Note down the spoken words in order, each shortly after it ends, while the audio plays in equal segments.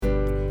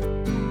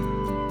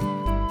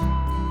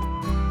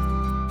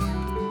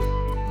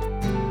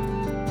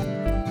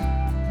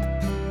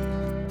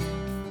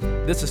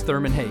This is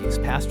Thurman Hayes,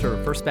 pastor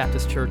of First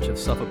Baptist Church of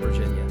Suffolk,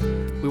 Virginia.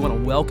 We want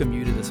to welcome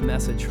you to this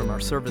message from our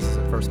services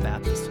at First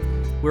Baptist.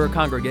 We're a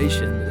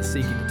congregation that is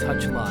seeking to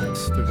touch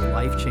lives through the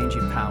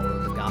life-changing power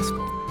of the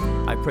gospel.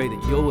 I pray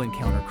that you'll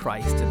encounter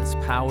Christ in his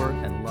power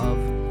and love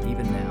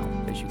even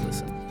now as you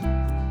listen.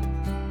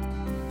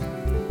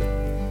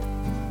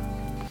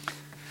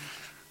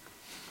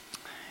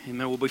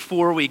 Amen. Well,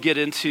 before we get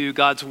into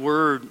God's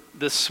Word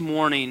this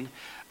morning,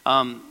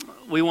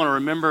 we want to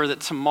remember that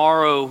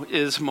tomorrow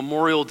is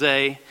Memorial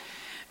Day.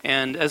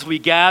 And as we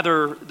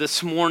gather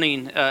this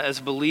morning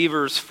as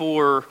believers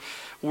for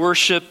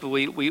worship,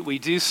 we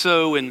do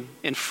so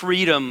in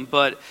freedom,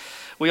 but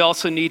we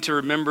also need to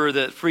remember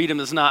that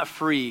freedom is not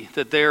free,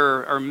 that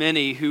there are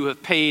many who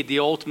have paid the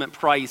ultimate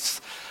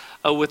price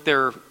with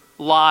their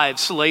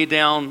lives, laid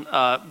down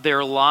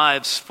their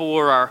lives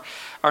for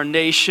our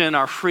nation,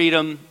 our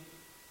freedom,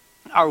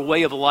 our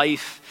way of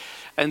life.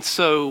 And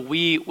so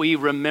we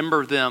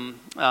remember them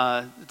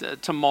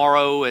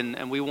tomorrow,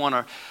 and we want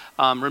to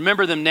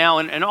remember them now,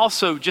 and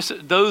also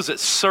just those that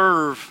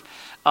serve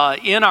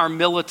in our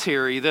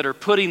military that are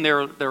putting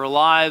their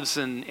lives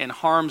in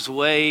harm's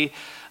way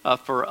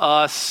for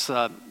us,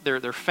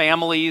 their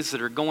families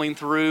that are going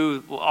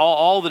through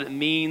all that it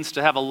means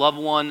to have a loved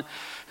one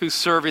who's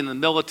serving in the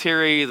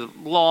military, the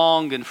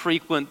long and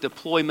frequent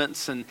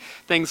deployments and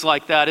things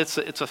like that. It's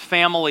a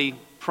family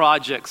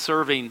project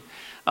serving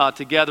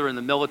together in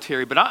the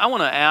military. But I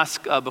want to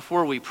ask,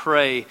 before we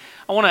pray,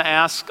 I want to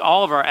ask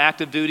all of our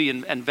active duty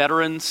and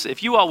veterans,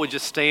 if you all would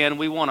just stand.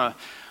 We want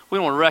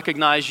to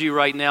recognize you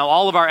right now,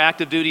 all of our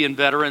active duty and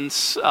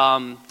veterans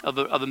of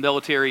the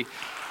military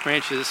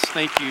branches.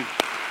 Thank you.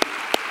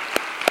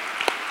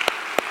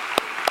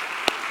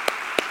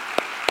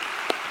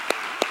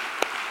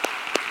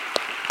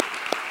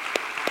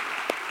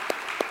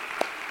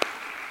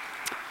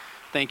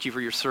 Thank you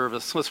for your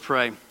service. Let's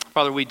pray.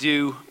 Father, we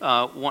do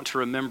want to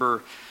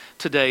remember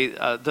today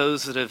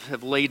those that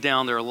have laid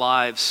down their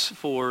lives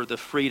for the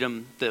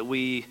freedom that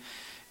we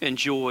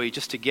enjoy,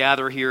 just to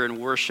gather here and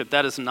worship.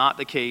 That is not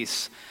the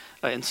case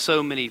in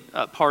so many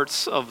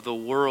parts of the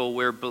world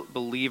where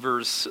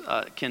believers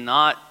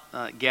cannot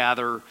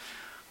gather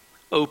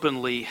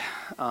openly.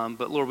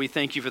 But Lord, we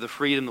thank you for the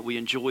freedom that we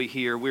enjoy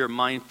here. We are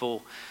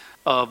mindful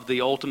of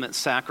the ultimate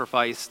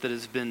sacrifice that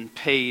has been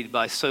paid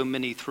by so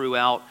many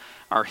throughout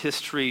our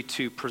history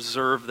to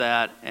preserve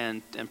that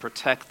and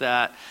protect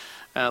that.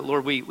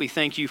 Lord, we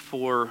thank you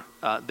for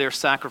their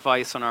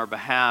sacrifice on our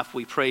behalf.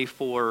 We pray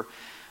for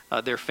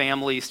their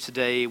families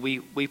today.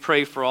 We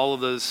pray for all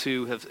of those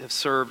who have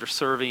served or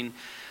serving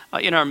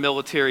in our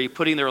military,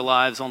 putting their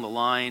lives on the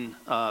line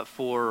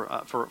for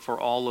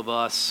all of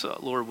us.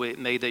 Lord,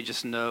 may they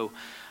just know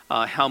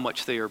how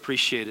much they are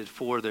appreciated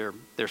for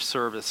their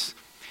service.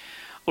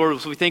 Lord,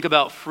 as we think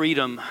about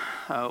freedom,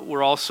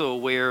 we're also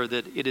aware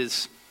that it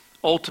is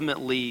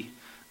ultimately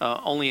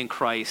only in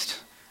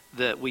Christ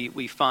that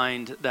we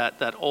find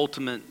that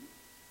ultimate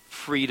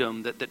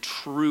freedom that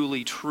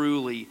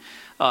truly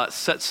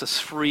sets us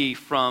free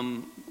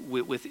from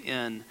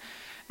within.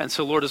 And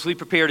so, Lord, as we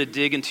prepare to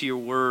dig into your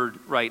word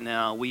right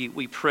now,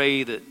 we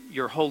pray that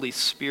your Holy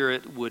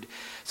Spirit would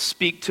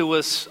speak to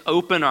us,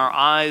 open our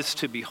eyes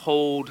to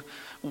behold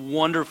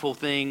wonderful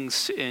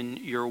things in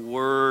your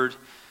word,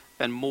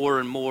 and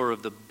more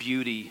of the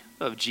beauty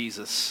of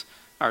Jesus,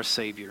 our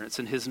Savior. It's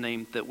in his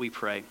name that we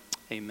pray.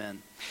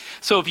 Amen.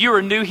 So if you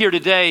are new here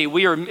today,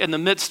 we are in the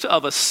midst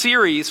of a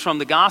series from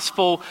the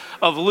Gospel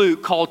of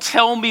Luke called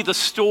Tell Me the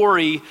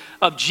Story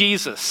of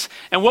Jesus.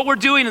 And what we're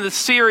doing in this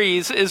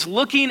series is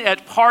looking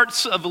at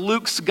parts of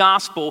Luke's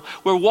Gospel.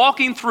 We're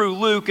walking through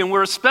Luke, and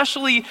we're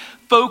especially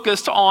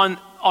focused on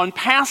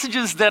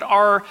passages that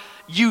are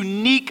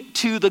unique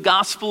to the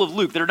Gospel of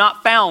Luke, that are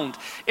not found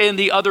in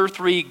the other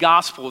three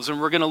Gospels. And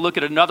we're going to look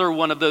at another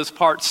one of those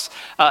parts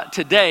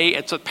today.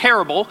 It's a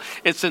parable.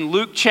 It's in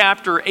Luke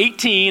chapter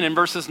 18 and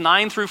verses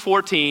 9 through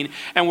 14.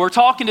 And we're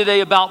talking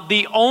today about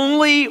the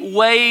only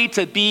way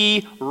to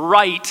be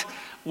right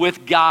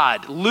with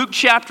God. Luke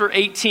chapter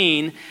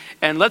 18,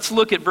 and let's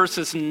look at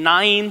verses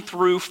 9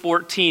 through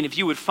 14. If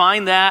you would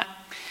find that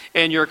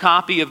in your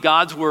copy of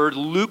God's Word,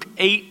 Luke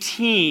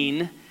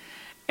 18,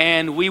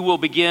 and we will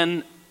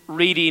begin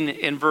reading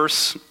in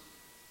verse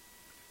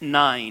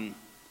 9.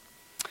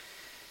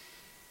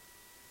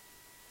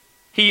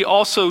 He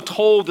also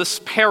told this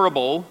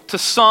parable to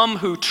some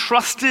who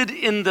trusted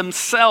in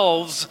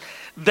themselves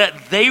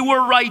that they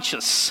were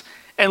righteous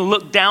and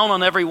looked down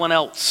on everyone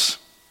else.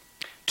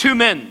 2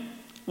 men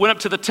went up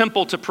to the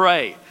temple to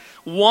pray,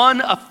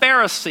 one a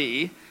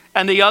Pharisee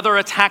and the other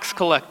a tax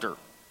collector.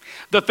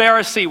 The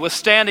Pharisee was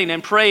standing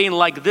and praying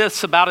like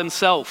this about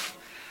himself: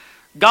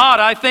 God,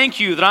 I thank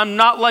you that I'm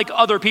not like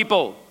other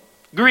people,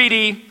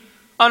 greedy,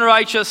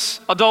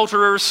 unrighteous,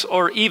 adulterers,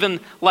 or even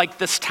like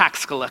this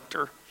tax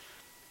collector.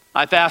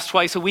 I fast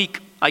twice a week.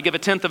 I give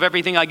 1/10 of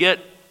everything I get.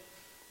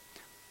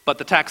 But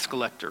the tax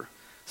collector,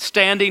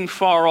 standing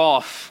far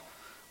off,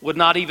 would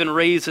not even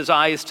raise his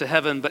eyes to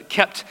heaven, but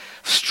kept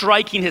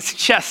striking his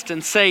chest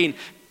and saying,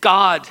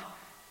 God,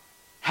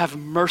 have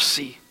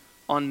mercy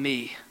on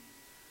me,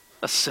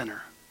 a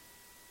sinner.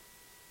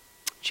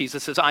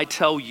 Jesus says, I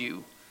tell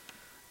you,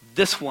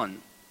 this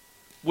one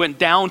went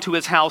down to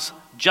his house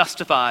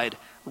justified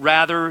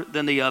rather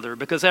than the other.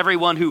 Because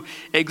everyone who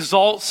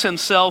exalts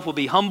himself will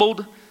be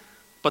humbled,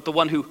 but the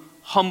one who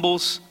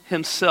humbles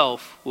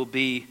himself will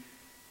be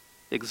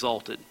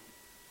exalted.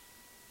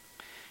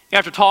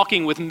 After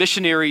talking with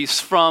missionaries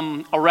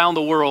from around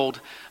the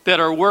world that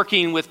are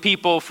working with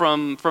people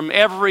from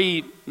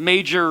every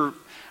major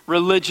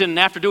religion,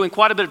 after doing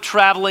quite a bit of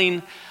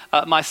traveling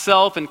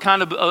myself and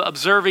kind of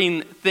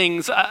observing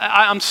things,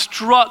 I'm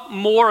struck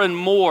more and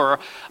more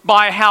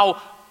by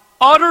how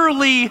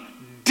utterly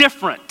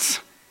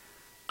different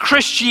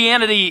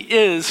Christianity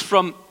is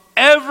from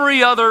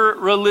every other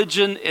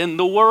religion in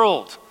the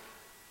world.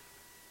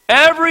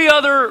 Every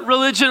other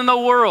religion in the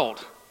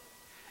world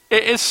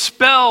is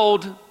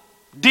spelled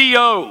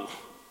D-O.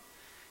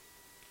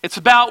 It's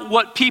about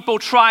what people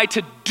try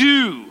to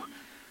do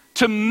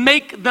to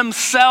make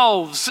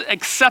themselves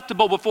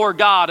acceptable before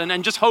God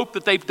and just hope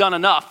that they've done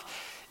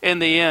enough in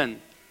the end.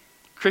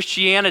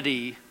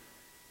 Christianity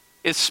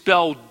is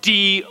spelled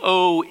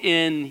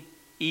D-O-N-E.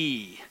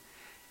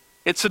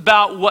 It's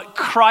about what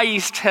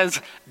Christ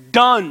has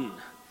done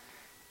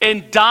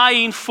in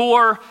dying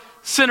for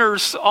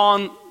sinners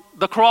on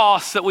the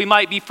cross that we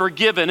might be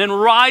forgiven,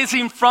 and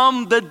rising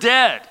from the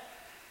dead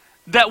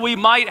that we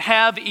might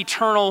have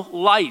eternal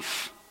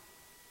life.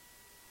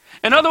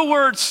 In other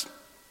words,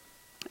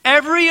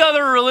 every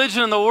other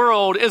religion in the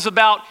world is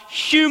about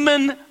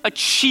human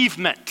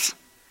achievement,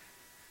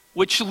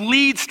 which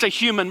leads to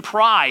human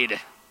pride.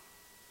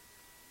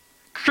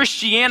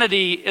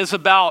 Christianity is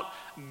about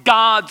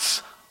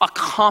God's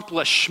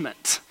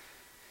accomplishment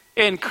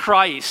in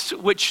Christ,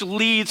 which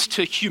leads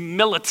to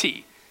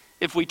humility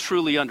if we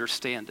truly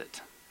understand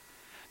it.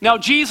 Now,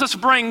 Jesus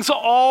brings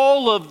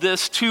all of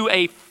this to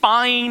a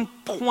fine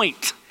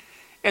point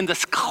in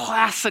this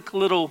classic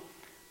little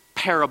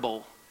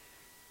parable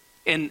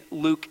in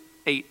Luke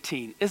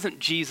 18. Isn't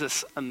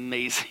Jesus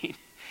amazing?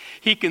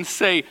 He can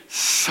say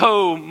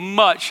so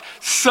much,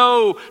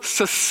 so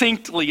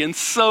succinctly and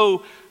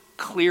so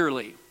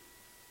clearly.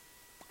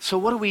 So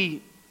what do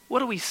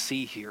we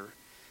see here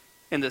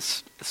in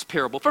this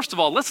parable? First of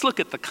all, let's look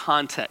at the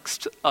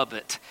context of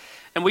it.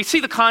 And we see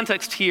the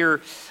context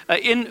here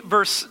in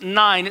verse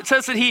 9. It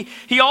says that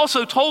he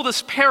also told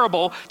this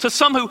parable to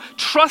some who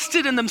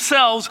trusted in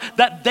themselves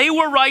that they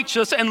were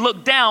righteous and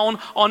looked down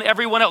on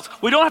everyone else.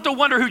 We don't have to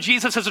wonder who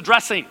Jesus is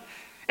addressing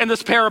in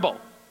this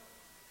parable.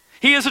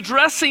 He is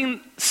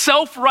addressing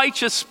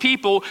self-righteous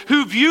people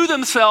who view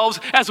themselves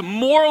as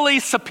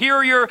morally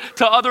superior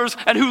to others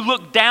and who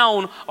look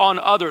down on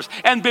others.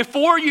 And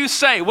before you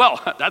say,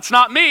 well, that's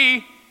not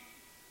me,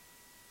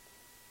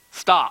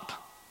 stop.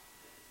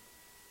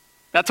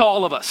 That's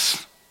all of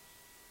us.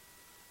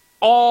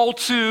 All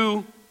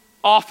too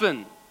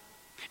often.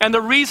 And the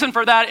reason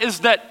for that is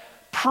that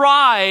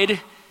pride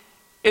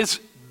is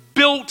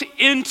built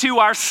into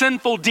our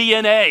sinful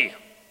DNA.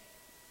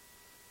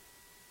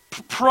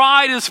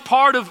 Pride is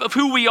part of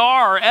who we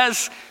are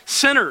as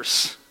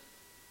sinners.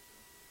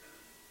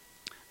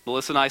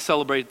 Melissa and I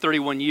celebrated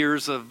 31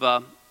 years of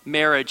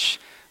marriage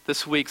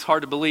this week. It's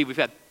hard to believe. We've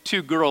had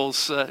 2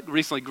 girls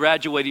recently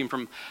graduating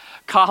from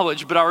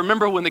college, but I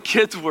remember when the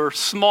kids were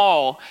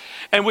small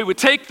and we would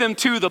take them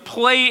to the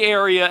play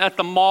area at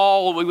the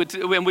mall. We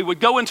would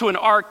go into an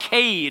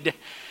arcade,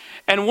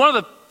 and one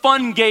of the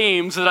fun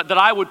games that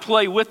I would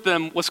play with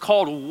them was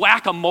called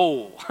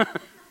whack-a-mole.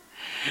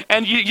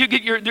 And you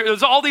get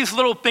there's all these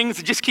little things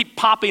that just keep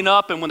popping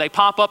up, and when they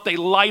pop up, they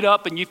light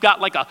up, and you've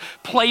got like a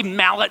play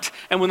mallet,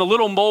 and when the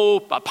little mole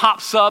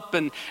pops up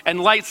and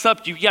lights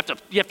up, you have to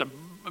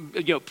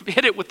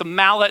hit it with the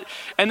mallet.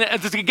 And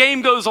as the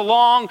game goes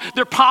along,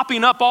 they're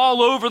popping up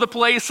all over the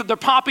place. They're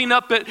popping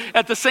up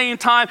at the same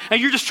time,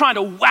 and you're just trying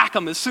to whack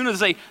them as soon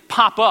as they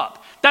pop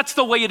up. That's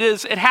the way it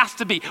is. It has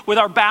to be with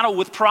our battle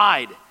with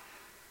pride.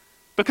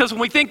 Because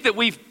when we think that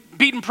we've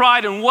beaten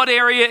pride in one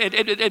area,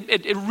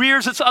 it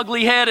rears its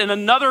ugly head in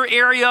another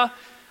area.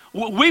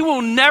 We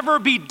will never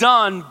be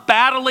done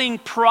battling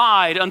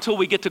pride until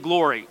we get to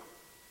glory.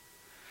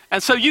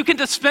 And so you can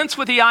dispense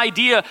with the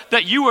idea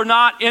that you are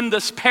not in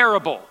this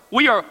parable.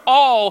 We are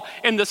all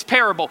in this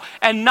parable,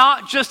 and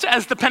not just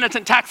as the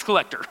penitent tax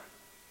collector.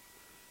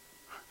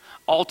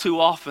 All too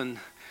often,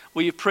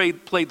 we have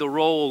played the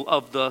role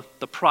of the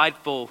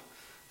prideful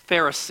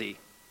Pharisee.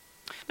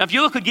 Now, if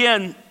you look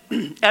again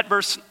at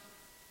verse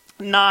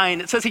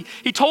 9, it says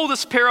he told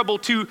this parable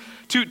to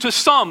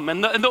some,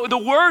 and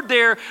the word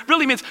there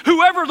really means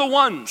whoever the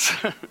ones,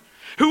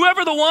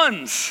 whoever the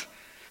ones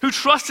who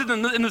trusted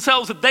in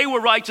themselves that they were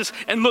righteous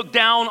and looked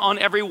down on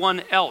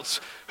everyone else.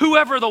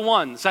 Whoever the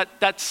ones,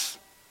 that's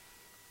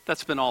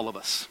been all of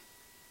us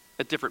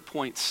at different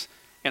points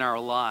in our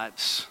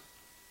lives.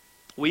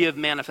 We have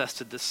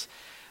manifested this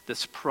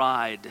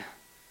pride.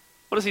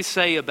 What does he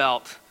say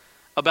about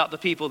the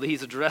people that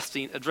he's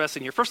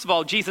addressing here? First of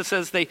all, Jesus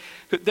says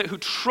who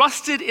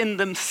trusted in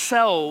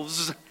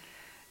themselves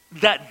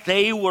that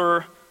they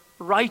were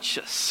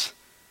righteous.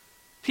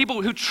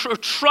 People who are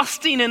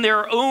trusting in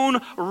their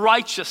own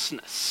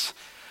righteousness,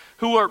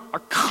 who are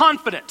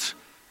confident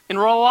in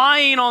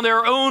relying on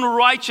their own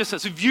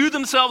righteousness, who view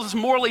themselves as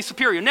morally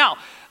superior. Now,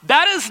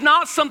 that is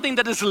not something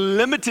that is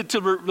limited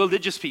to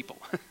religious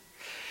people.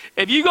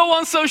 If you go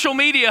on social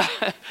media,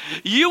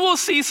 you will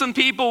see some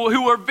people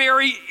who are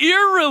very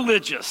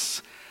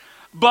irreligious,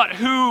 but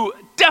who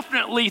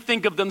definitely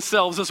think of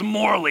themselves as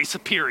morally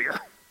superior.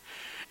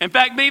 In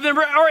fact, many of them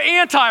are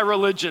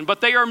anti-religion,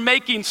 but they are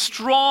making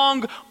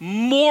strong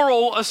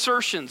moral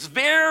assertions,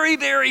 very,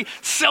 very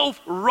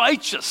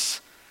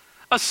self-righteous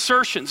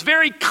assertions,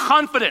 very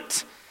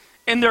confident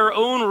in their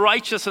own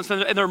righteousness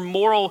and their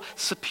moral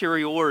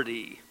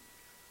superiority.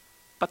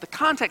 But the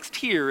context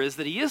here is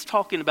that he is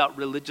talking about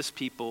religious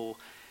people,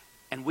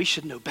 and we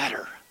should know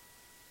better.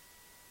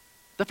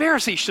 The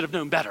Pharisees should have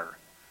known better.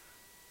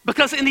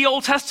 Because in the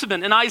Old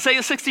Testament, in Isaiah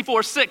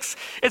 64:6,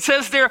 it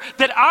says there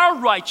that our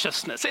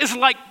righteousness is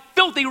like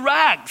filthy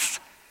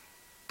rags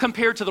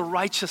compared to the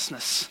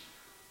righteousness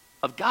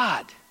of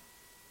God.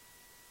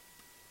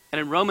 And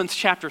in Romans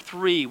chapter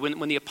 3,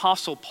 when the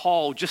Apostle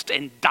Paul just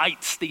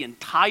indicts the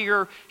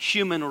entire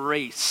human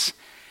race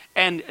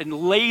and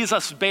lays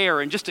us bare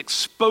and just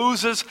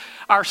exposes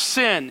our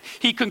sin,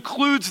 he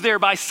concludes there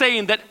by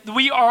saying that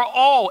we are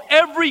all,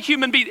 every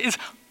human being is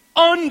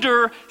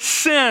under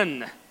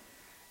sin.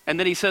 And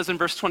then he says in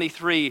verse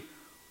 23,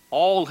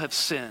 all have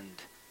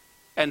sinned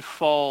and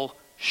fall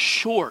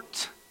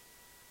short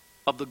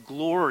of the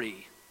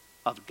glory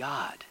of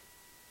God.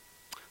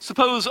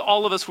 Suppose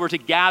all of us were to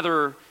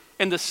gather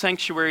in the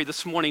sanctuary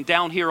this morning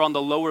down here on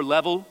the lower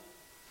level,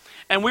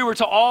 and we were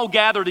to all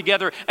gather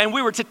together and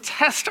we were to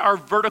test our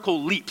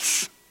vertical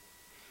leaps.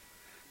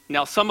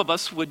 Now, some of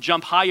us would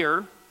jump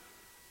higher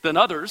than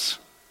others,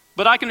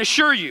 but I can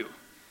assure you,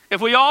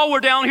 if we all were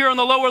down here on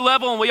the lower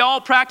level and we all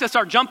practiced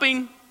our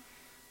jumping,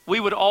 we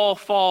would all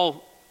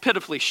fall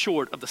pitifully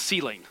short of the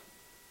ceiling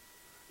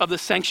of the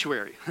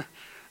sanctuary.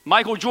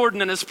 Michael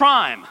Jordan in his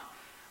prime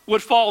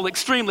would fall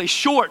extremely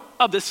short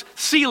of this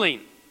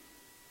ceiling.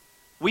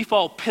 We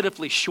fall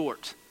pitifully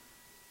short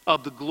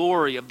of the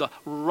glory, of the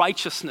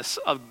righteousness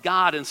of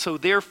God. And so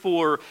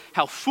therefore,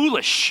 how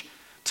foolish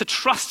to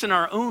trust in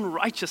our own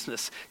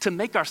righteousness to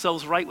make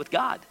ourselves right with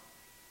God.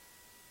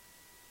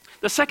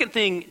 The second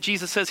thing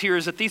Jesus says here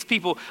is that these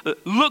people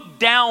look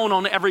down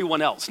on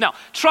everyone else. Now,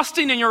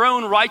 trusting in your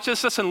own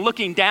righteousness and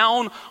looking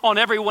down on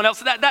everyone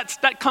else,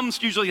 that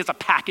comes usually as a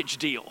package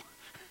deal.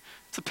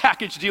 It's a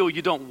package deal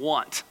you don't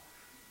want.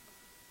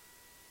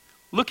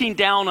 Looking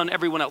down on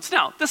everyone else.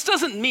 Now, this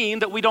doesn't mean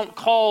that we don't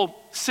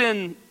call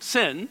sin,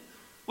 sin.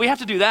 We have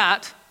to do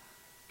that.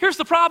 Here's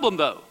the problem,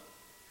 though.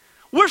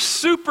 We're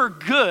super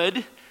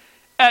good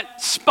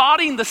at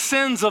spotting the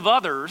sins of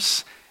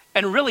others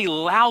and really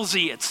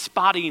lousy at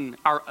spotting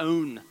our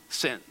own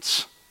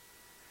sins.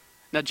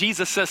 Now,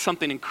 Jesus says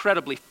something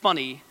incredibly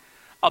funny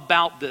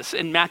about this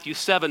in Matthew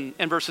 7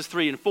 and verses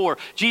 3 and 4.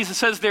 Jesus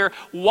says there,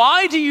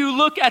 why do you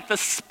look at the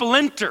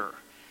splinter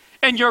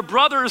in your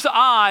brother's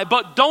eye,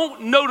 but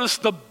don't notice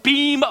the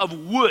beam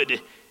of wood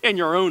in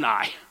your own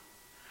eye?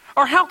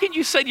 Or how can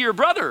you say to your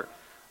brother,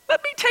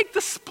 let me take the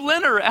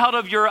splinter out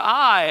of your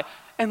eye,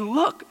 and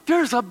look,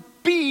 there's a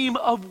beam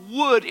of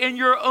wood in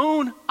your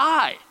own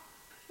eye?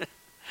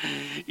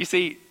 You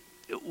see,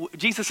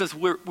 Jesus says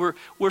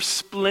we're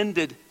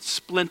splendid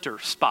splinter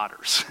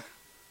spotters.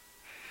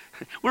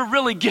 We're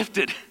really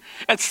gifted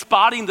at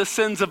spotting the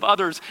sins of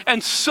others,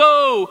 and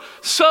so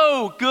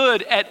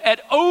good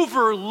at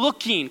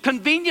overlooking,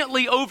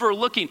 conveniently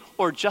overlooking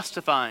or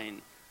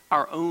justifying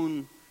our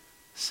own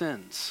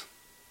sins.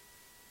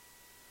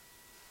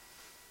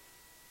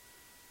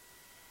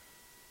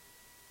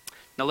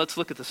 Now let's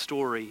look at the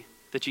story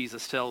that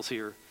Jesus tells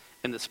here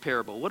in this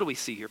parable. What do we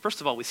see here?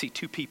 First of all, we see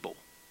two people.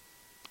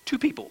 Two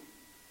people.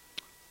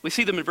 We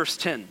see them in verse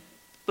 10.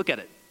 Look at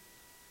it.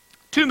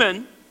 Two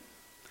men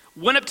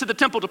went up to the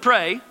temple to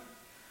pray,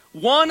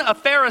 one a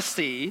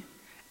Pharisee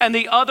and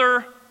the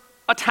other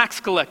a tax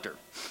collector.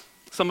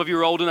 Some of you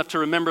are old enough to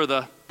remember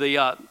the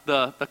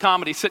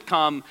comedy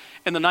sitcom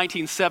in the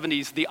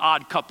 1970s, The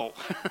Odd Couple.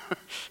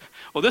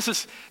 Well, this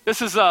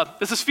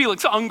is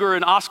Felix Unger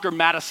and Oscar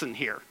Madison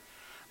here,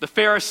 the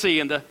Pharisee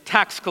and the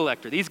tax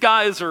collector. These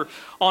guys are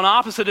on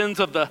opposite ends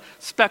of the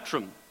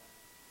spectrum.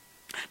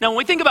 Now, when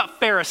we think about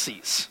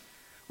Pharisees,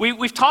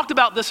 we've talked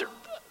about this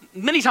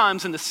many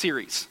times in this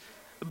series,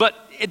 but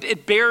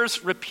it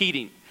bears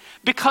repeating.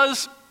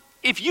 Because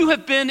if you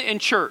have been in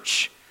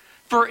church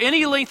for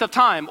any length of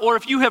time, or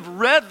if you have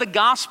read the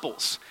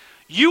Gospels,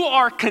 you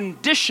are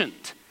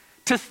conditioned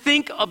to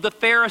think of the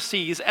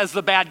Pharisees as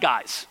the bad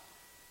guys.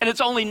 And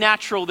it's only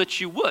natural that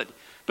you would.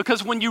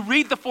 Because when you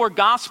read the four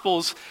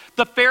Gospels,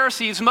 the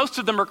Pharisees, most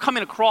of them are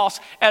coming across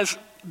as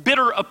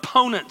bitter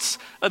opponents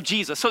of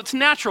Jesus. So it's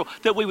natural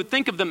that we would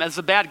think of them as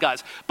the bad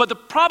guys. But the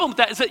problem with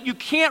that is that you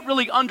can't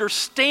really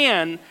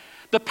understand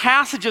the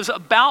passages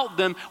about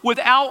them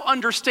without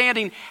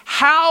understanding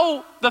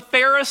how the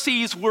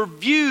Pharisees were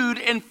viewed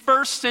in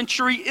first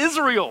century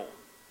Israel,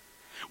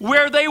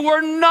 where they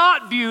were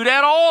not viewed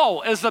at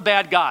all as the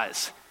bad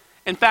guys.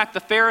 In fact, the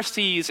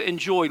Pharisees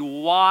enjoyed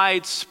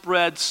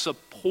widespread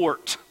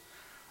support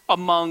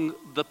among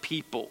the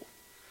people.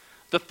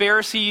 The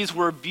Pharisees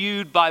were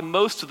viewed by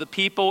most of the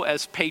people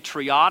as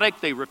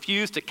patriotic. They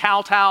refused to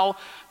kowtow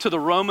to the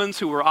Romans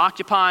who were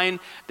occupying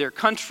their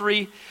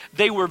country.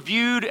 They were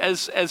viewed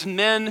as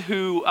men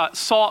who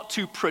sought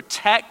to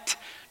protect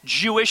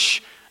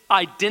Jewish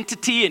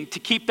identity and to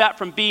keep that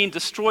from being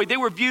destroyed. They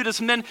were viewed as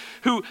men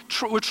who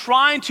were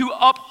trying to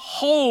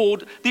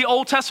uphold the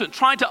Old Testament,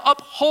 trying to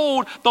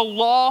uphold the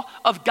law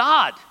of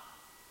God.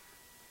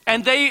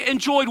 And they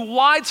enjoyed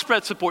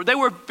widespread support. They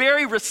were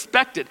very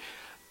respected.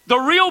 The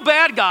real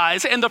bad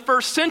guys in the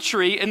first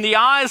century, in the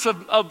eyes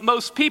of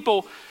most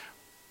people,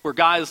 were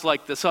guys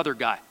like this other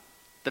guy,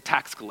 the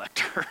tax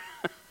collector.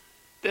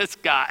 This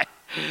guy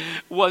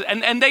was,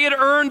 and they had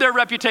earned their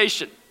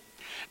reputation.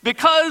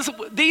 Because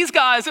these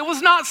guys, it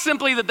was not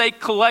simply that they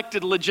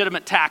collected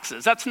legitimate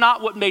taxes. That's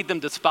not what made them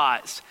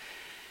despised.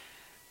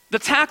 The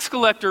tax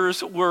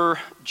collectors were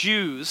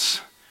Jews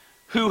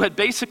who had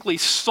basically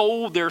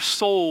sold their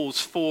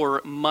souls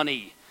for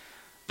money.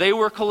 They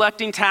were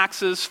collecting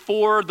taxes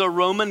for the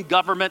Roman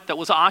government that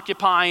was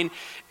occupying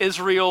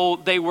Israel.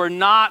 They were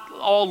not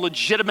all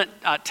legitimate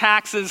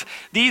taxes.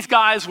 These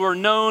guys were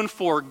known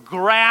for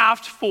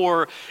graft,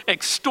 for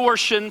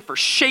extortion, for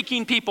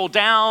shaking people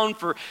down,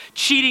 for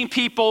cheating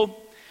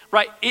people,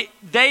 right?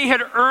 They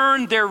had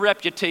earned their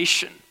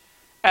reputation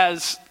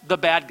as the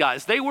bad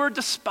guys. They were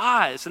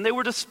despised, and they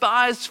were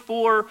despised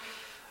for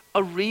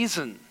a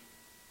reason.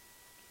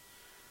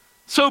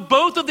 So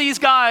both of these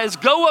guys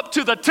go up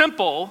to the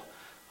temple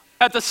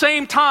at the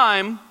same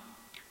time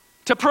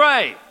to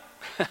pray.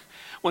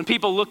 When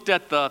people looked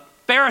at the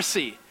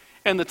Pharisee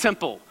in the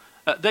temple,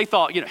 they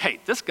thought, hey,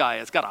 this guy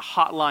has got a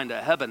hotline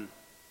to heaven.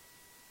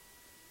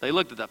 They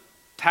looked at the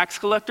tax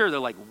collector, they're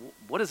like,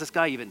 what is this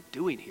guy even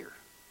doing here?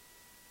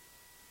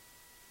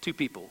 Two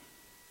people.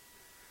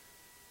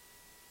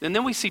 And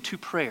then we see two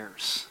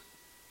prayers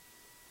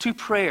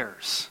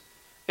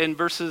in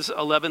verses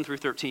 11 through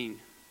 13.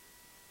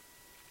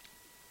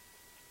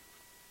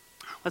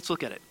 Let's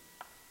look at it.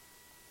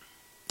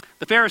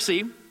 The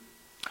Pharisee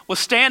was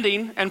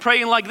standing and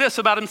praying like this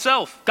about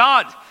himself.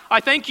 God, I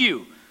thank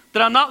you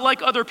that I'm not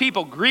like other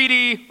people,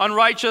 greedy,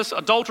 unrighteous,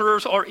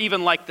 adulterers, or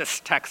even like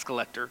this tax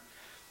collector.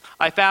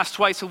 I fast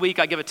twice a week.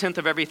 I give a tenth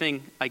of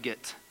everything I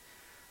get.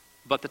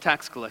 But the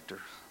tax collector,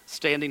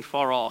 standing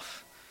far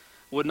off,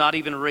 would not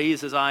even raise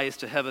his eyes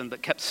to heaven,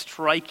 but kept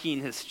striking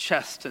his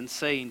chest and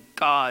saying,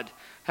 God,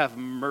 have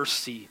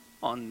mercy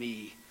on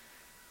me,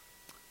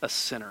 a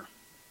sinner.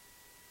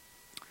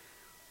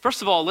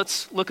 First of all,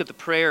 let's look at the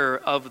prayer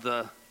of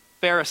the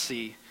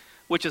Pharisee,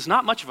 which is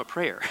not much of a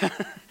prayer.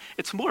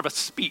 It's more of a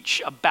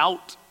speech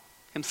about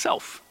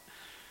himself.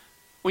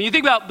 When you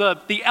think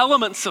about the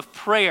elements of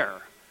prayer,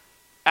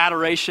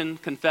 adoration,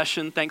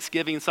 confession,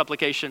 thanksgiving,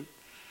 supplication,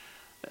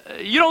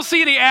 you don't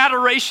see any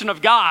adoration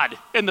of God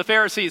in the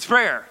Pharisee's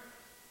prayer.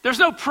 There's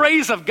no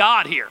praise of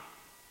God here.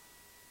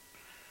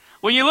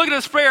 When you look at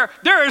his prayer,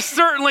 there is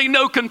certainly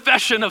no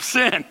confession of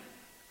sin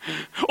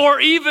or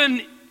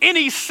even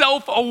any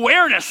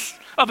self-awareness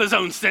of his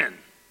own sin.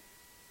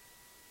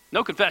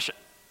 No confession.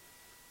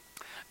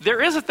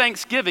 There is a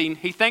thanksgiving.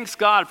 He thanks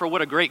God for what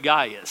a great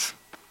guy is.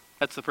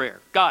 That's the prayer.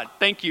 God,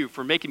 thank you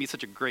for making me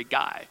such a great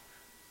guy.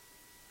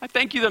 I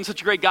thank you that I'm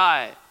such a great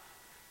guy.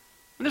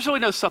 And there's really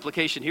no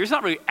supplication here. He's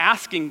not really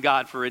asking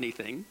God for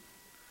anything.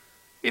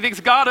 He thinks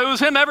God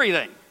owes him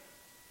everything.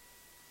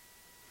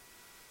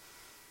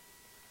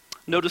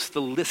 Notice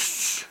the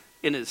lists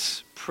in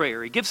his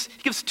prayer. He gives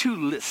two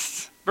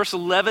lists. Verse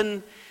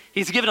 11,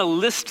 he's given a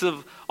list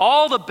of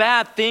all the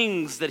bad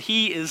things that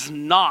he is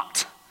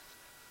not.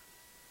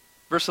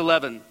 Verse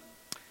 11,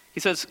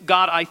 he says,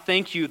 God, I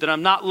thank you that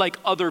I'm not like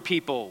other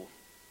people,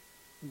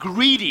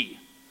 greedy.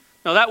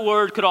 Now that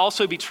word could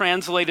also be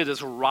translated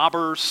as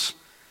robbers,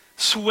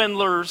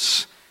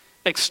 swindlers,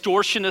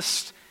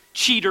 extortionists,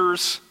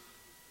 cheaters.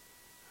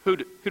 Who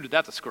did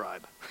that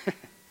describe?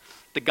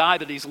 The guy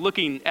that he's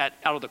looking at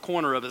out of the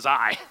corner of his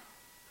eye,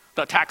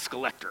 the tax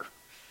collector.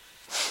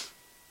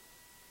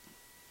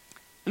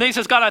 And then he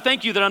says, God, I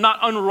thank you that I'm not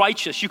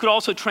unrighteous. You could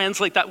also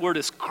translate that word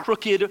as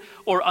crooked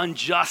or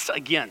unjust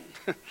again.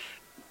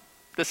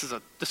 This is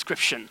a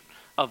description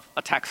of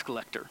a tax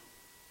collector.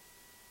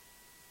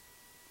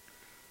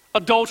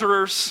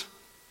 Adulterers,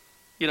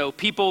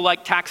 people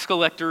like tax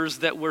collectors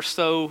that were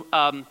so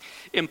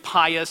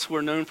impious,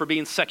 were known for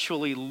being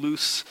sexually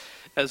loose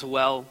as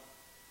well.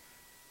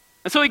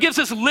 And so he gives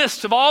this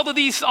list of all of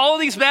these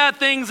bad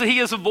things that he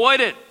has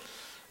avoided.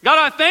 God,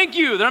 I thank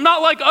you that I'm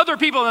not like other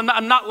people, and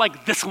I'm not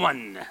like this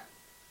one,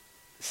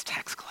 this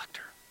tax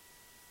collector.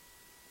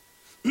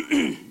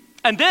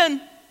 And then,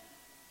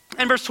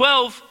 in verse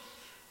 12,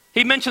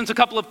 he mentions a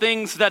couple of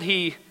things that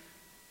he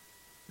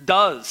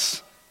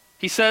does.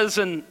 He says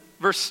in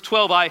verse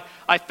 12,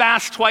 I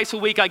fast twice a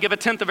week, I give a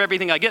tenth of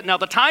everything I get. Now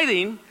the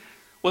tithing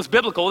was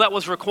biblical. That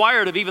was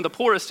required of even the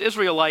poorest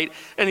Israelite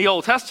in the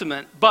Old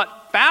Testament.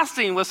 But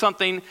fasting was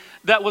something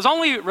that was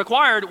only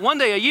required one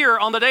day a year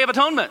on the Day of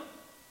Atonement.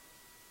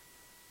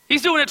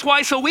 He's doing it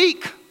twice a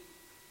week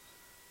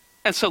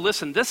And so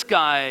listen, this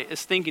guy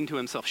is thinking to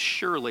himself,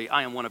 surely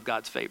I am one of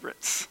God's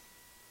favorites.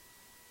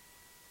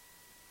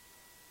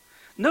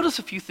 Notice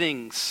a few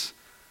things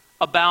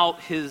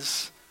about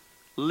his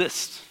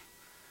list.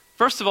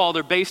 First of all,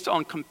 they're based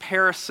on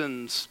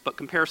comparisons, but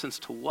comparisons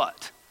to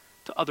what?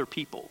 To other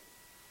people.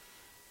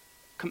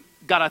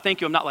 God, I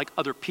thank you, I'm not like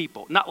other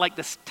people, not like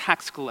this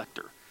tax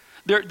collector.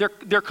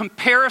 They're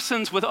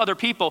comparisons with other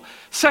people.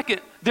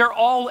 Second, they're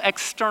all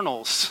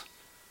externals.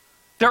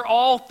 They're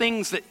all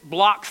things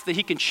blocks that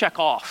he can check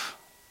off.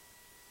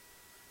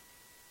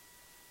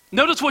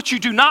 Notice what you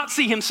do not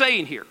see him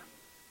saying here.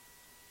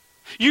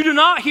 You do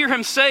not hear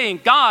him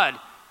saying, God,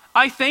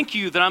 I thank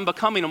you that I'm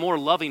becoming a more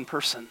loving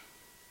person.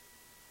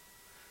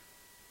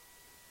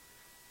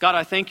 God,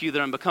 I thank you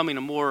that I'm becoming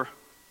a more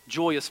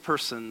joyous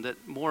person,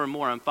 that more and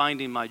more I'm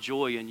finding my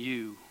joy in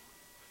you.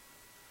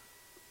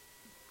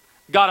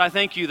 God, I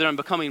thank you that I'm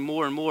becoming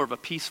more and more of a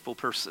peaceful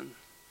person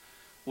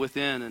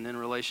within and in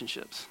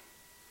relationships.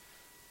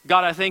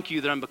 God, I thank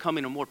you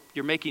that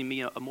you're making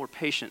me a more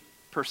patient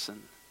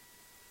person.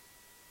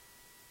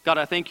 God,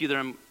 I thank you that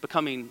I'm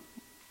becoming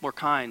more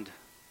kind,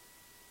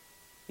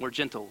 more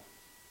gentle.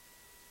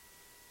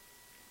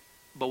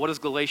 But what does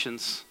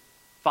Galatians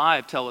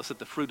 5 tell us that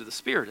the fruit of the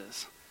Spirit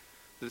is?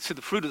 So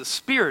the fruit of the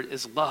Spirit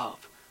is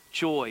love,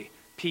 joy,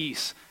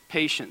 peace,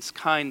 patience,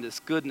 kindness,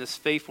 goodness,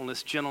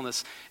 faithfulness,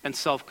 gentleness, and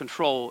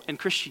self-control. In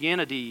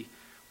Christianity,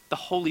 the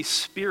Holy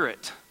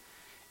Spirit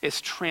is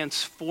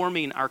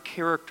transforming our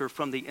character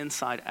from the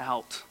inside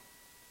out.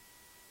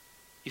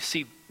 You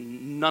see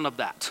none of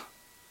that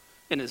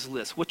in his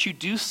list. What you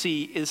do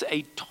see is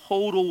a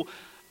total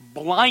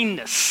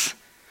blindness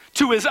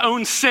to his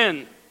own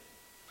sin,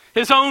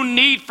 his own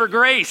need for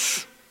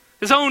grace,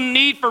 his own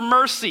need for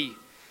mercy.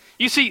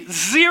 You see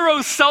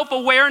zero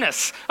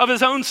self-awareness of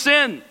his own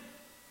sin.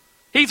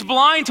 He's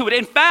blind to it.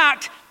 In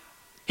fact,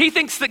 he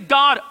thinks that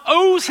God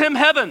owes him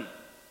heaven.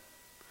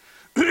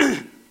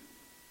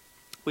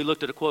 We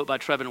looked at a quote by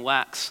Trevin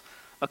Wax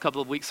a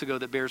couple of weeks ago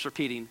that bears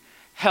repeating.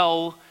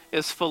 Hell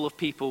is full of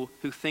people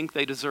who think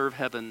they deserve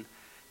heaven.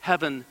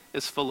 Heaven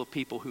is full of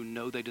people who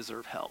know they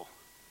deserve hell.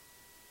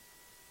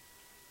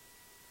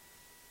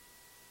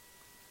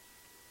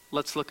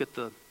 Let's look at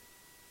the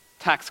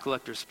tax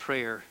collector's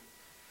prayer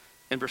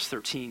in verse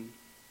 13.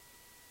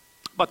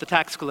 But the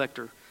tax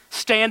collector,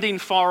 standing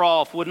far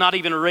off, would not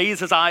even raise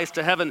his eyes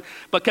to heaven,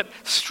 but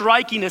kept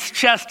striking his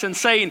chest and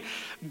saying,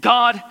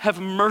 God,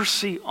 have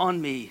mercy on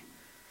me,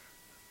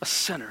 a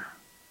sinner.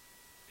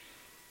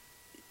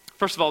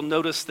 First of all,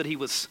 notice that he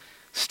was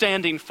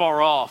standing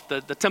far off.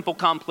 The temple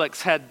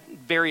complex had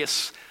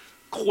various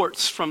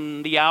courts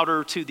from the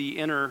outer to the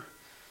inner.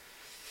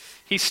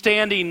 He's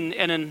standing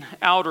in an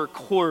outer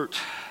court,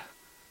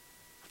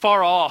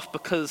 far off,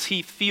 because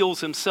he feels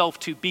himself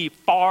to be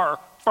far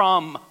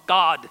from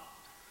God.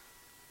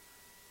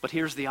 But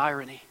here's the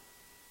irony.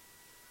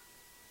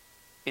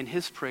 In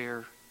his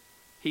prayer,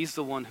 he's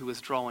the one who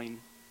is drawing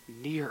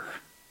near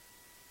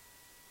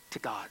to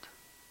God.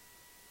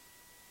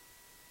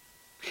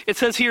 It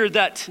says here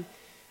that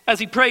as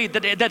he prayed,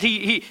 that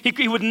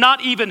he would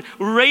not even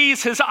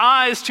raise his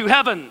eyes to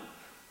heaven.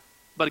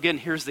 But again,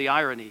 here's the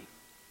irony.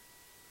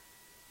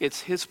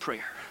 It's his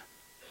prayer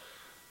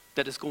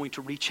that is going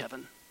to reach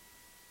heaven.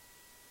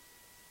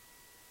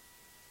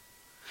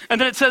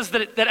 And then it says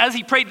that as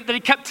he prayed, that he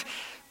kept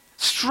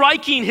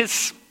striking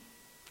his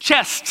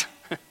chest.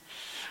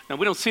 Now,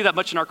 we don't see that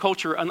much in our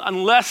culture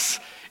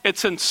unless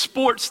it's in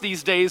sports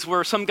these days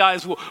where some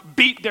guys will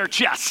beat their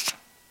chest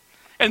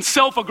and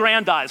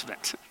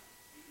self-aggrandizement.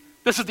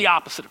 This is the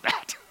opposite of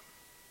that.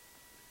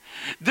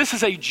 This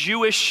is a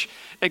Jewish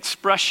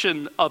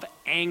expression of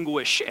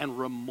anguish and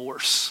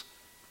remorse.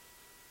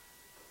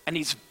 And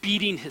he's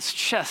beating his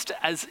chest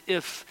as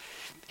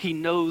if he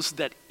knows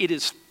that it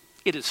is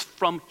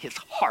from his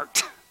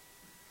heart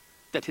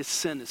that his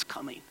sin is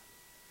coming.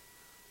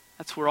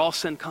 That's where all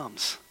sin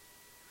comes,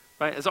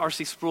 right? As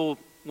R.C. Sproul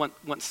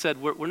once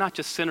said, we're not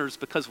just sinners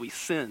because we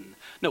sin.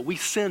 No, we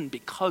sin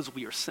because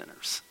we are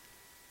sinners.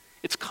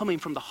 It's coming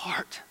from the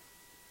heart.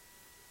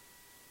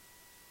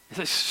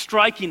 He's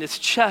striking his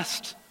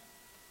chest,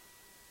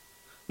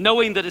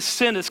 knowing that his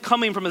sin is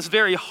coming from his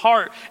very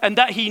heart and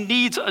that he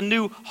needs a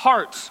new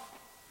heart.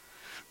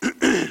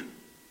 And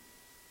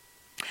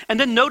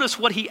then notice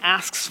what he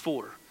asks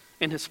for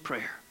in his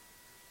prayer.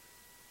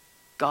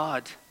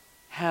 God,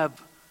 have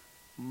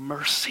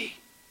mercy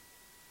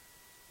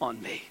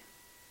on me.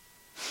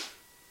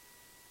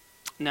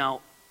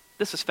 Now,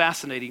 this is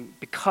fascinating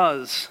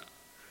because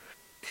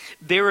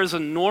there's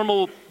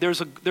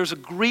a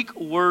Greek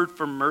word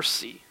for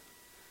mercy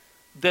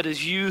that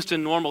is used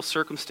in normal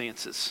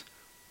circumstances.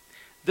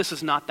 This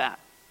is not that.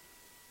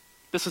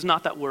 This is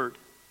not that word.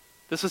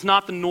 This is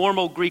not the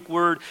normal Greek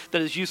word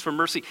that is used for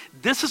mercy.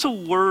 This is a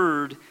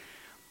word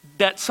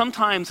that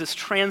sometimes is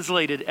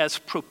translated as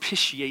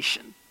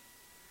propitiation,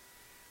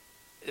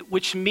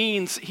 which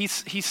means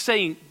he's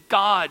saying,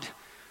 God,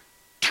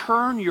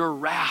 turn your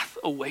wrath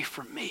away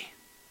from me.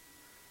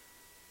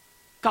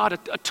 God,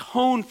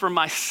 atone for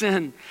my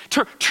sin.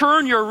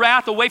 Turn your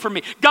wrath away from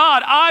me.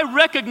 God, I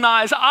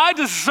recognize I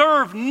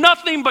deserve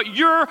nothing but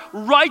your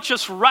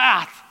righteous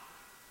wrath.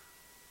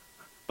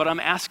 But I'm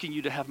asking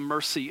you to have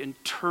mercy and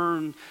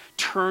turn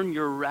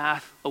your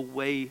wrath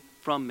away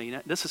from me.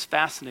 Now, this is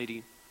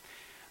fascinating.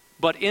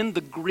 But in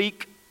the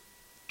Greek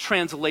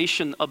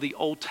translation of the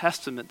Old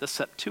Testament, the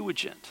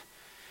Septuagint,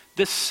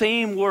 this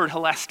same word,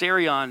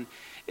 hilasterion,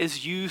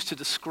 is used to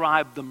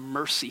describe the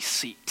mercy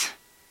seat,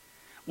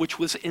 which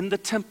was in the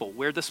temple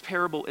where this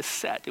parable is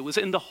set. It was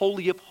in the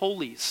Holy of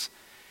Holies.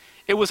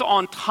 It was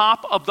on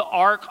top of the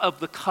Ark of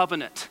the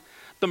Covenant,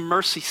 the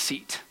mercy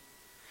seat.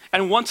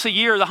 And once a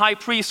year, the high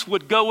priest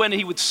would go in and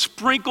he would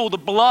sprinkle the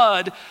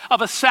blood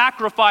of a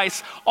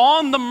sacrifice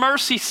on the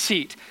mercy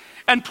seat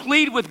and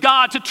plead with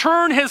God to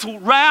turn his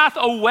wrath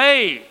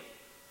away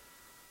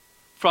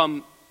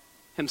from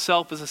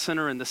himself as a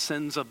sinner and the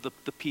sins of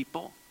the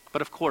people.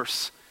 But of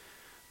course,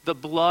 the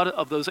blood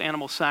of those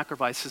animal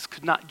sacrifices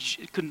could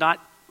not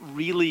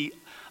really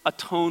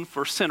atone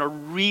for sin or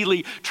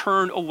really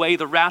turn away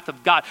the wrath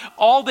of God.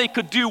 All they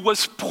could do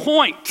was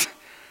point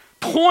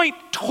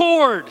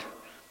toward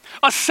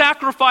a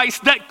sacrifice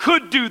that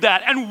could do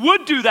that and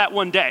would do that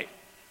one day.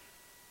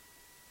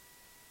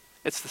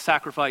 It's the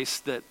sacrifice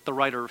that the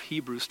writer of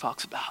Hebrews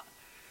talks about.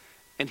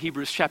 In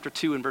Hebrews chapter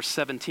 2 and verse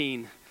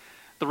 17,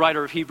 the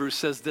writer of Hebrews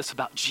says this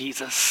about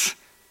Jesus.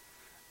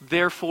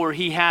 Therefore,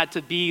 he had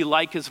to be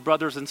like his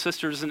brothers and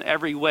sisters in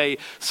every way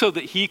so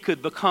that he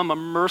could become a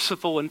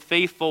merciful and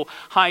faithful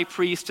high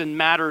priest in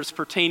matters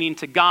pertaining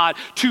to God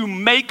to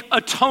make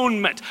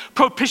atonement,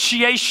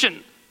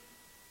 propitiation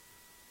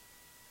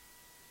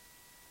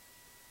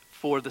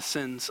for the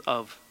sins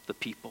of the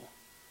people.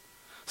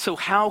 So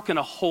how can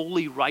a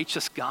holy,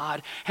 righteous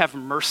God have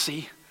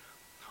mercy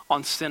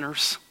on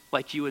sinners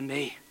like you and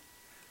me?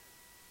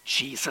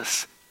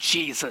 Jesus,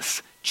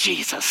 Jesus,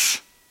 Jesus.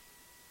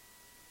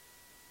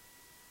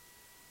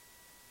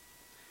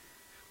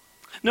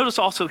 Notice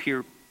also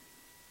here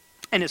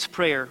in his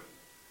prayer,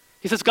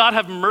 he says, God,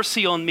 have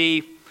mercy on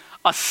me,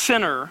 a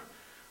sinner.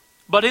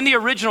 But in the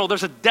original,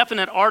 there's a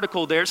definite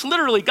article there. It's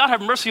literally, God,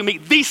 have mercy on me,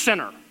 the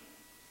sinner.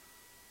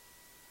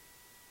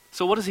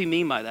 So what does he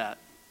mean by that?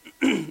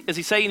 Is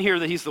he saying here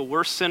that he's the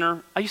worst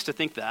sinner? I used to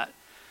think that.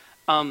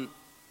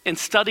 In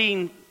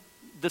studying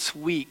this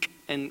week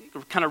and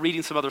kind of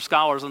reading some other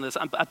scholars on this,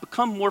 I've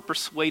become more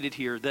persuaded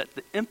here that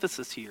the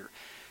emphasis here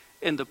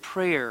in the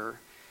prayer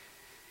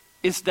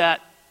is that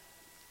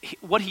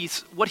what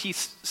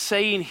he's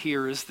saying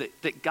here is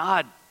that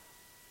God,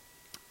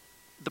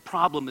 the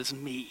problem is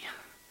me.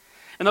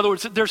 In other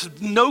words, there's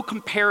no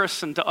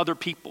comparison to other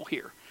people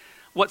here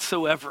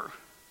whatsoever.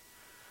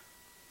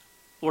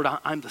 Lord,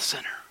 I'm the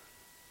sinner.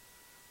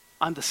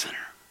 I'm the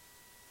sinner.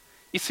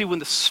 You see, when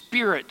the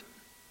Spirit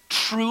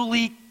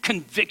truly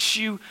convicts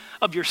you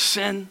of your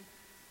sin,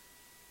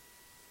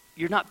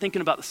 you're not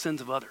thinking about the sins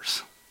of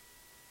others.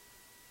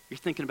 You're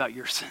thinking about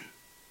your sin.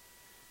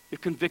 You're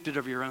convicted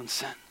of your own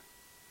sin.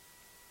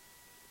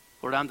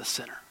 Lord, I'm the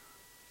sinner.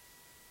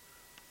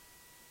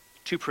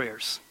 2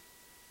 prayers.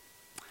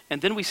 And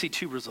then we see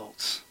 2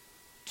 results.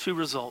 2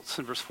 results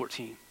in verse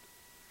 14.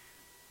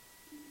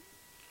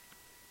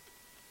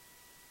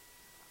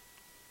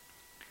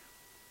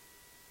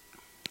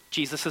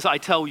 Jesus says, I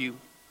tell you,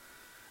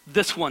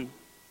 this one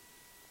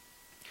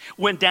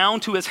went down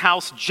to his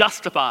house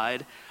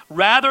justified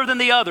rather than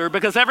the other,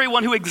 because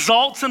everyone who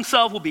exalts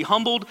himself will be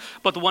humbled,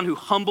 but the one who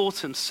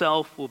humbles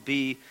himself will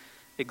be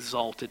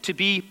exalted. To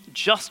be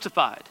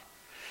justified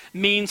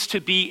means to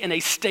be in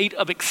a state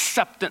of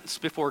acceptance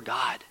before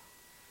God.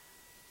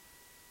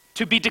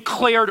 To be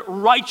declared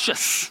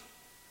righteous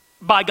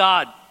by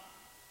God.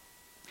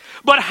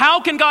 But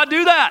how can God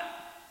do that?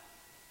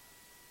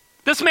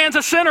 This man's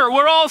a sinner.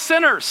 We're all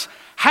sinners.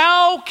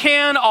 How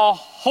can a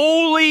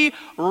holy,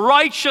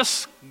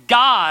 righteous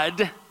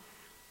God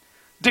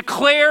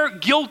declare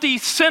guilty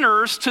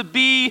sinners to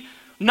be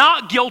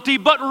not guilty,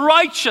 but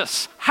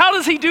righteous? How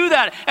does he do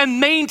that and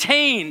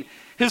maintain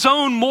his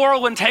own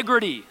moral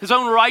integrity, his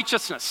own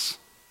righteousness?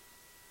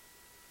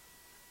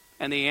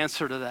 And the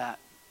answer to that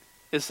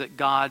is that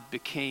God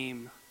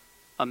became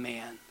a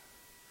man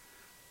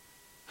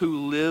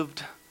who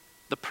lived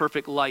the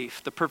perfect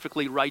life, the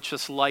perfectly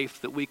righteous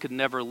life that we could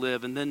never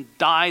live, and then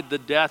died the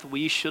death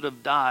we should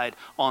have died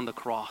on the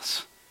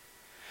cross.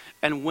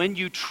 And when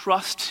you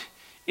trust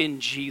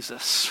in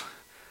Jesus,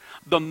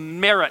 the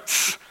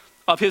merits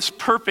of his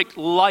perfect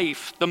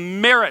life, the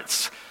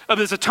merits of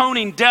his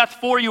atoning death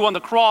for you on the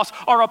cross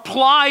are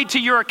applied to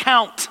your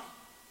account.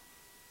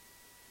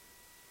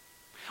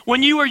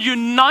 When you are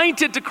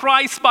united to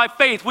Christ by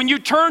faith, when you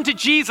turn to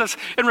Jesus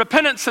in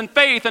repentance and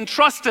faith and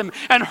trust him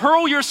and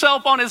hurl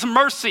yourself on his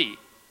mercy,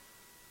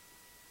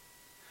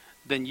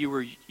 then you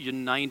are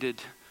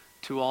united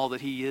to all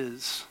that he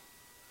is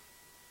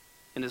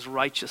in his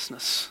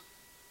righteousness.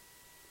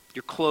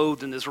 You're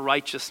clothed in his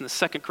righteousness.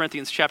 2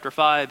 Corinthians chapter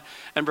 5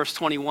 and verse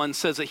 21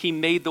 says that he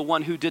made the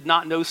one who did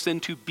not know sin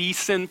to be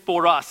sin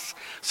for us,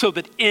 so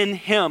that in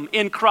him,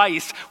 in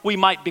Christ, we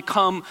might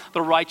become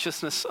the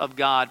righteousness of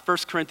God. 1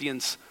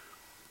 Corinthians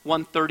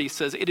 1:30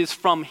 says, "It is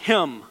from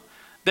him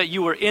that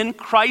you are in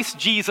Christ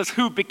Jesus,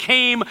 who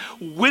became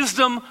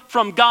wisdom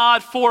from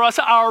God for us,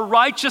 our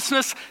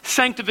righteousness,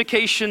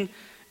 sanctification,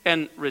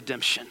 and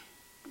redemption."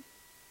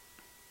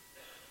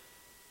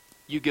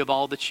 You give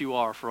all that you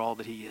are for all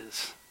that he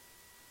is.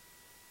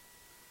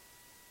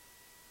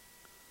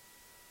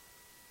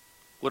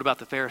 What about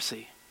the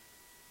Pharisee?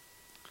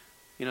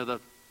 You know,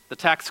 the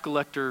tax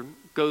collector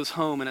goes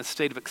home in a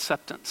state of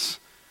acceptance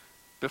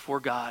before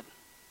God.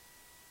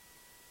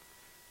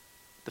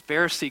 The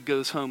Pharisee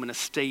goes home in a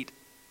state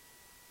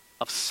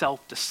of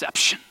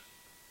self-deception.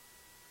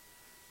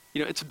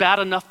 You know, it's bad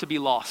enough to be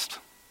lost.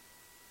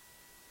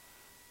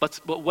 But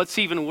what's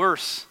even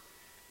worse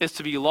is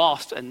to be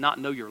lost and not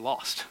know you're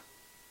lost.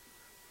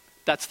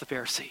 That's the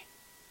Pharisee.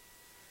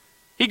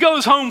 He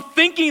goes home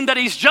thinking that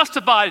he's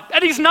justified,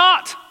 and he's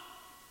not.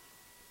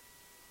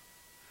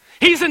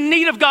 He's in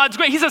need of God's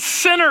grace. He's a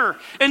sinner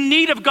in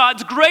need of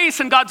God's grace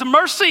and God's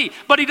mercy,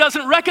 but he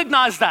doesn't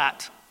recognize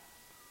that.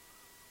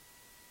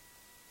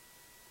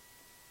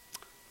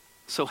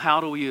 So how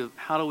do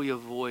we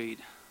avoid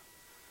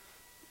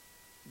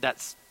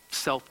that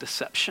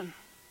self-deception?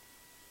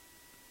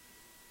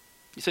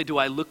 You say, do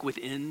I look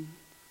within?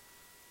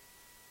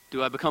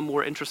 Do I become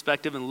more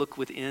introspective and look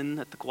within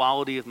at the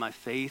quality of my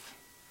faith?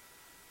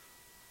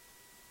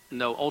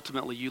 No,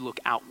 ultimately you look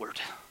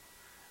outward.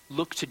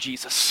 Look to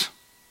Jesus.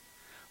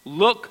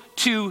 Look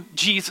to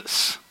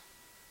Jesus.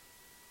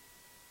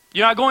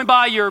 You're not going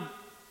by your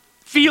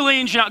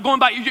feelings, you're not going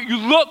by, you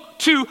look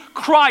to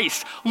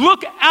Christ.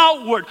 Look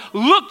outward.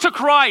 Look to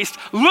Christ.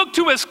 Look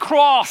to his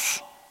cross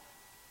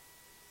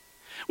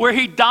where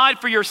he died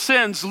for your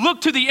sins.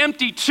 Look to the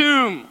empty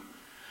tomb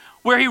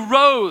where he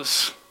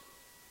rose.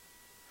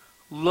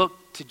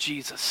 Look to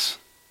Jesus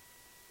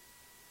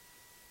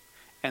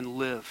and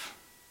live.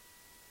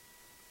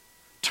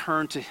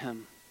 Turn to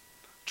him.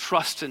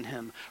 Trust in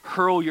him.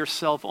 Hurl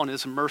yourself on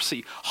his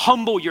mercy.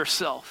 Humble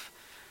yourself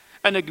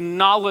and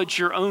acknowledge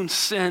your own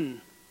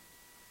sin,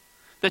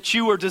 that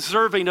you are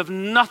deserving of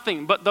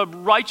nothing but the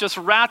righteous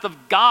wrath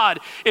of God.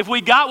 If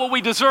we got what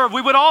we deserve,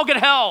 we would all get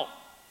hell.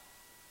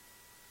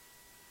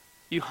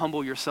 You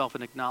humble yourself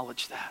and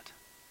acknowledge that.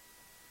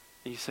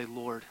 And you say,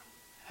 Lord,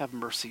 have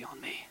mercy on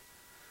me,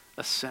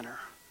 a sinner.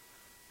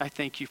 I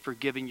thank you for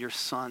giving your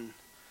son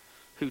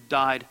who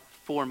died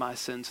for my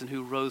sins and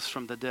who rose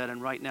from the dead.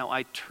 And right now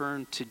I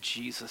turn to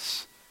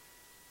Jesus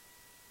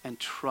and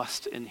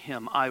trust in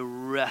him. I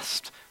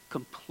rest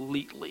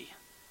completely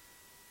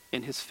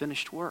in his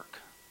finished work.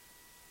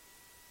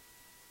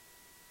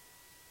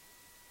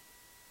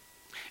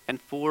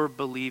 And for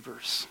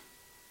believers,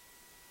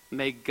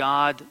 may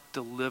God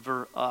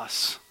deliver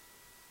us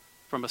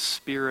from a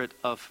spirit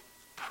of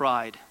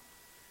pride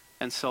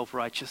and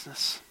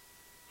self-righteousness.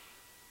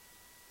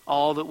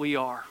 All that we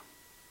are,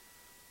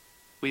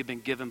 we've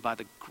been given by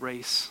the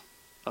grace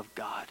of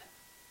God.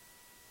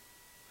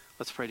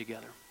 Let's pray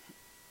together.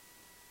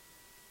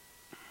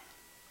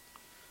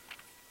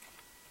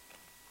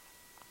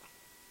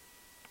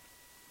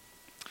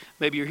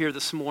 Maybe you're here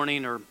this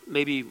morning or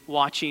maybe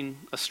watching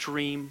a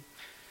stream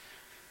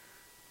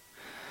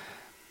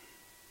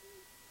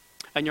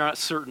and you're not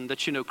certain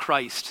that you know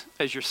Christ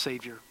as your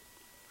Savior.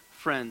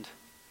 Friend,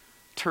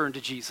 turn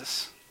to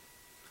Jesus.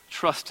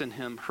 Trust in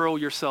him. Hurl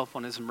yourself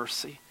on his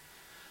mercy.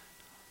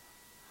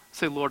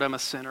 Say, Lord, I'm a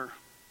sinner.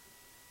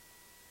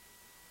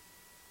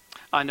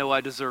 I know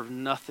I deserve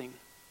nothing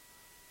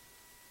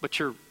but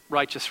your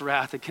righteous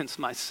wrath against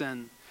my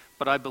sin.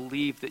 But I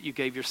believe that you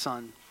gave your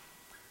son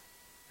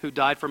who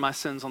died for my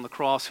sins on the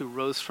cross, who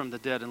rose from the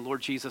dead. And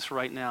Lord Jesus,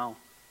 right now,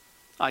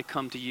 I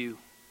come to you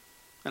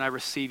and I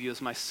receive you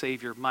as my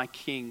Savior, my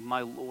King,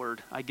 my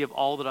Lord. I give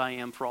all that I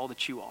am for all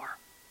that you are.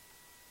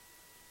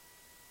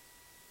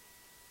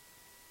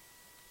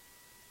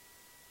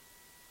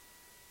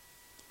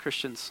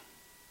 Christians,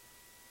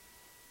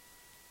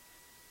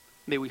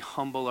 may we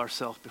humble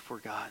ourselves before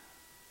God.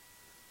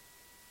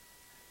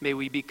 May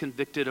we be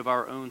convicted of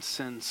our own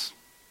sins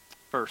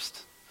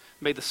first.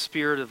 May the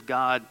Spirit of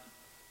God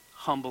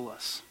humble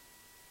us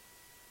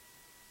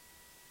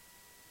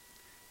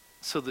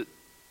so that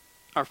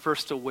our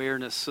first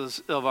awareness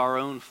is of our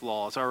own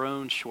flaws, our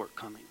own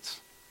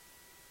shortcomings,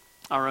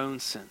 our own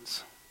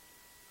sins,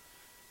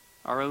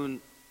 our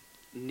own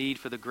need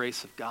for the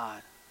grace of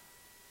God.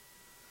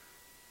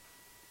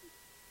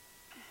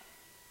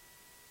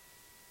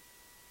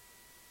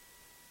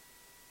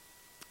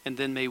 And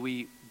then may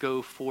we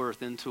go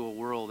forth into a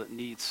world that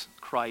needs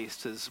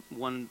Christ as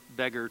one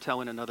beggar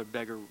telling another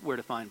beggar where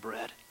to find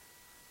bread.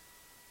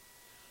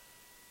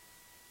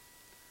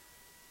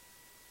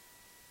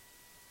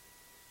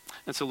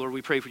 And so, Lord,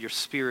 we pray for your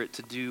Spirit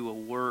to do a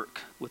work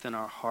within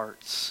our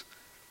hearts.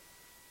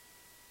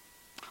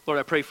 Lord,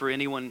 I pray for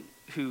anyone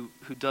who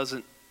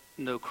doesn't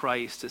know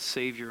Christ as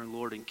Savior and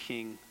Lord and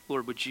King.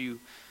 Lord, would you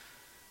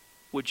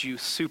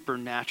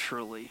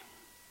supernaturally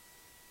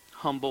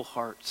humble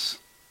hearts?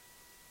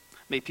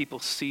 May people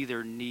see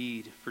their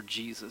need for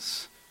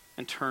Jesus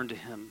and turn to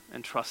him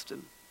and trust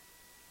him.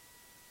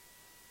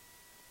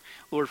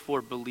 Lord,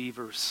 for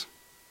believers,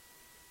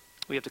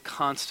 We have to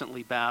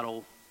constantly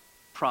battle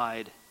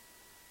pride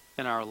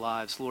in our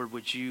lives. Lord,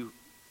 would you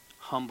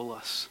humble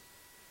us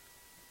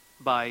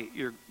by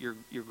your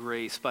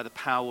grace, by the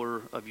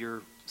power of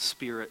your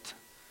Spirit?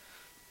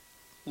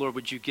 Lord,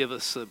 would you give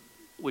us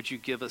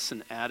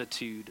an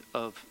attitude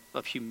of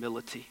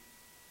humility?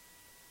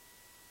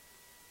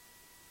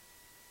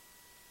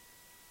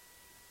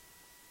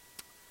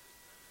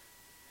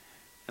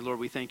 And Lord,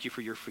 we thank you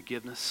for your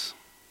forgiveness.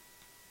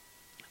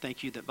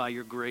 Thank you that by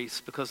your grace,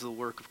 because of the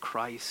work of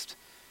Christ,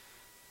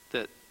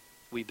 that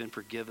we've been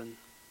forgiven,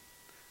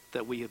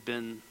 that we have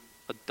been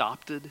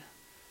adopted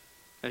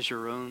as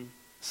your own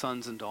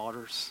sons and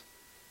daughters,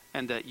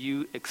 and that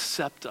you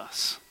accept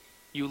us.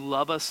 You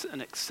love us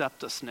and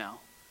accept us now,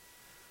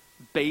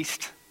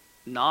 based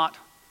not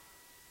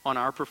on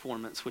our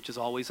performance, which is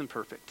always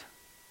imperfect,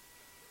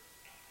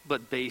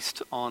 but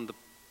based on the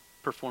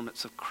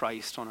performance of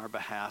Christ on our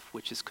behalf,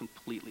 which is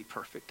completely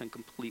perfect and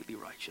completely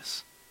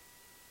righteous.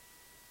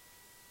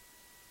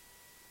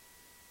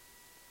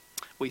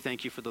 We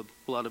thank you for the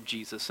blood of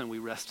Jesus, and we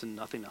rest in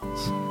nothing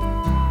else. In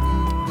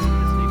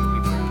his name we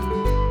pray.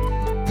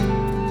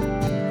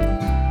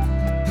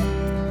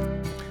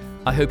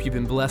 I hope you've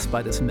been blessed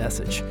by this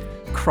message.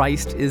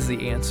 Christ is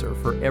the answer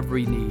for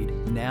every need,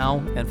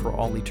 now and for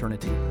all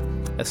eternity.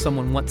 As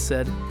someone once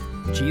said,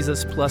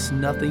 Jesus plus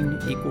nothing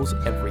equals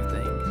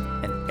everything,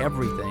 and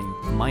everything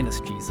minus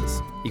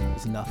Jesus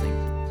equals nothing.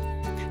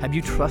 Have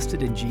you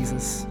trusted in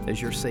Jesus as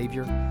your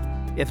Savior?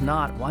 If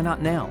not, why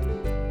not now?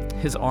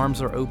 His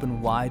arms are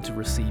open wide to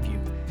receive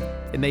you.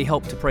 It may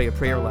help to pray a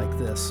prayer like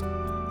this.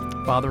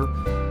 Father,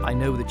 I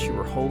know that you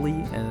are holy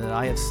and that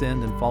I have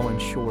sinned and fallen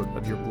short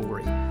of your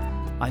glory.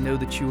 I know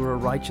that you are a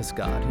righteous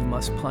God who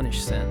must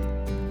punish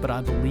sin, but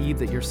I believe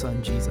that your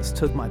Son Jesus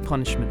took my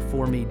punishment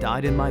for me,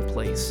 died in my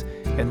place,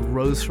 and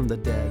rose from the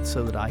dead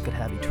so that I could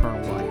have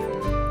eternal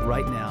life.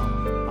 Right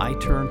now, I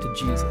turn to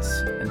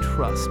Jesus and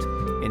trust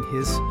in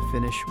his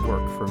finished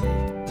work for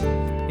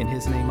me. In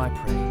his name I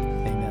pray,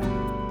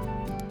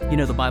 amen. You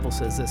know, the Bible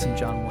says this in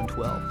John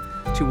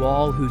 1:12, to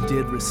all who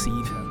did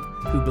receive him,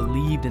 who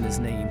believed in his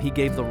name, he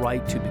gave the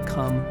right to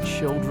become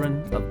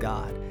children of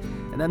God.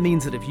 And that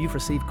means that if you've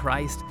received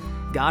Christ,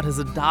 God has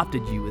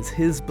adopted you as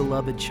his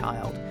beloved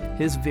child,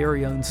 his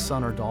very own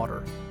son or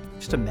daughter.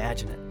 Just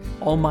imagine it.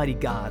 Almighty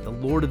God, the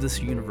Lord of this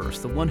universe,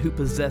 the one who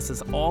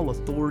possesses all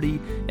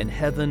authority in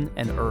heaven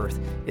and earth,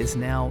 is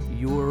now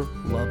your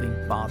loving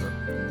Father,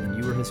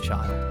 and you are his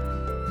child.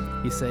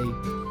 You say,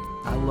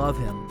 I love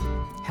him.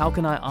 How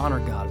can I honor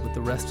God with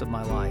the rest of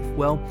my life?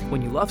 Well,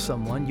 when you love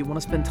someone, you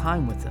want to spend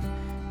time with them.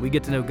 We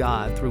get to know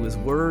God through his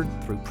word,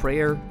 through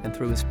prayer, and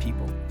through his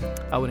people.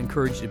 I would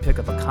encourage you to pick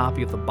up a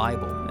copy of the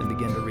Bible and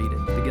begin to read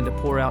it. Begin to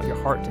pour out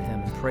your heart to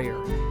him in prayer.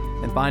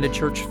 And find a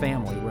church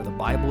family where the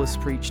Bible is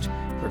preached,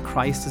 where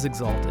Christ is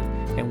exalted,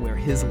 and where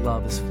his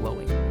love is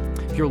flowing.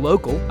 If you're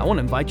local, I want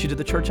to invite you to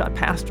the church I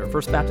pastor,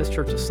 First Baptist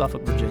Church of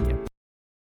Suffolk, Virginia.